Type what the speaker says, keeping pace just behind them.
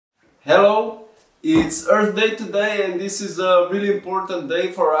Hello, it's Earth Day today, and this is a really important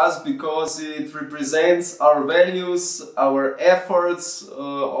day for us because it represents our values, our efforts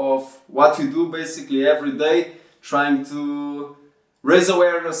of what we do basically every day, trying to raise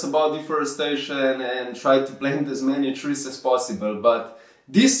awareness about deforestation and try to plant as many trees as possible. But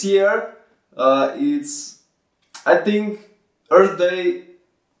this year, I think Earth Day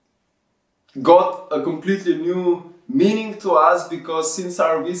got a completely new meaning to us because since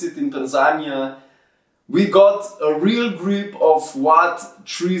our visit in Tanzania, we got a real grip of what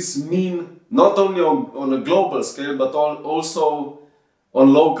trees mean, not only on a global scale, but also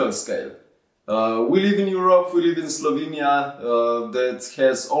on local scale. We live in Europe, we live in Slovenia, that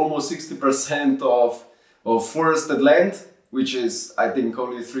has almost 60% of forested land, which is, I think,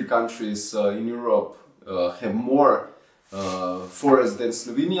 only 3 countries in Europe have more forest than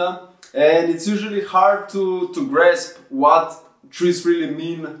Slovenia. And it's usually hard to grasp what trees really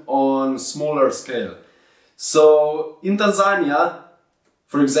mean on smaller scale. So in Tanzania,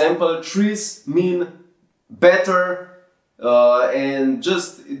 for example, trees mean better and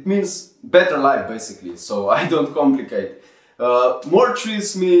it means better life basically, so I don't complicate. More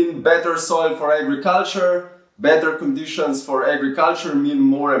trees mean better soil for agriculture, better conditions for agriculture mean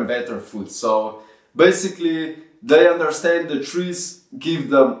more and better food. So basically they understand the trees give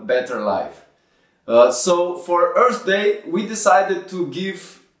them better life. So for Earth Day we decided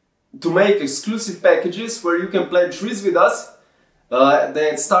to make exclusive packages where you can plant trees with us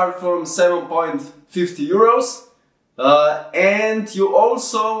that start from 7.50 euros and you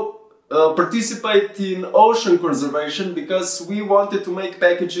also participate in ocean conservation because we wanted to make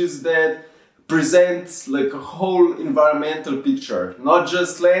packages that present like a whole environmental picture, not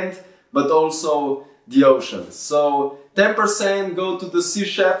just land but also the ocean. So 10% go to the Sea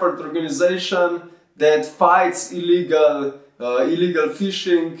Shepherd organization that fights illegal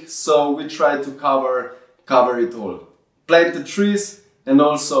fishing, so we try to cover it all. Plant the trees and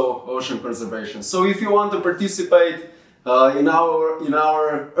also ocean conservation. So if you want to participate in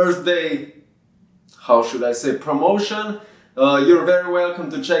our Earth Day, how should I say, promotion, you're very welcome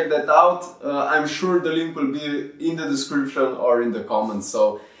to check that out. I'm sure the link will be in the description or in the comments.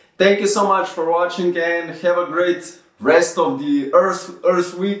 So thank you so much for watching and have a great rest of the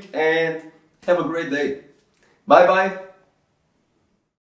Earth Week and have a great day. Bye bye.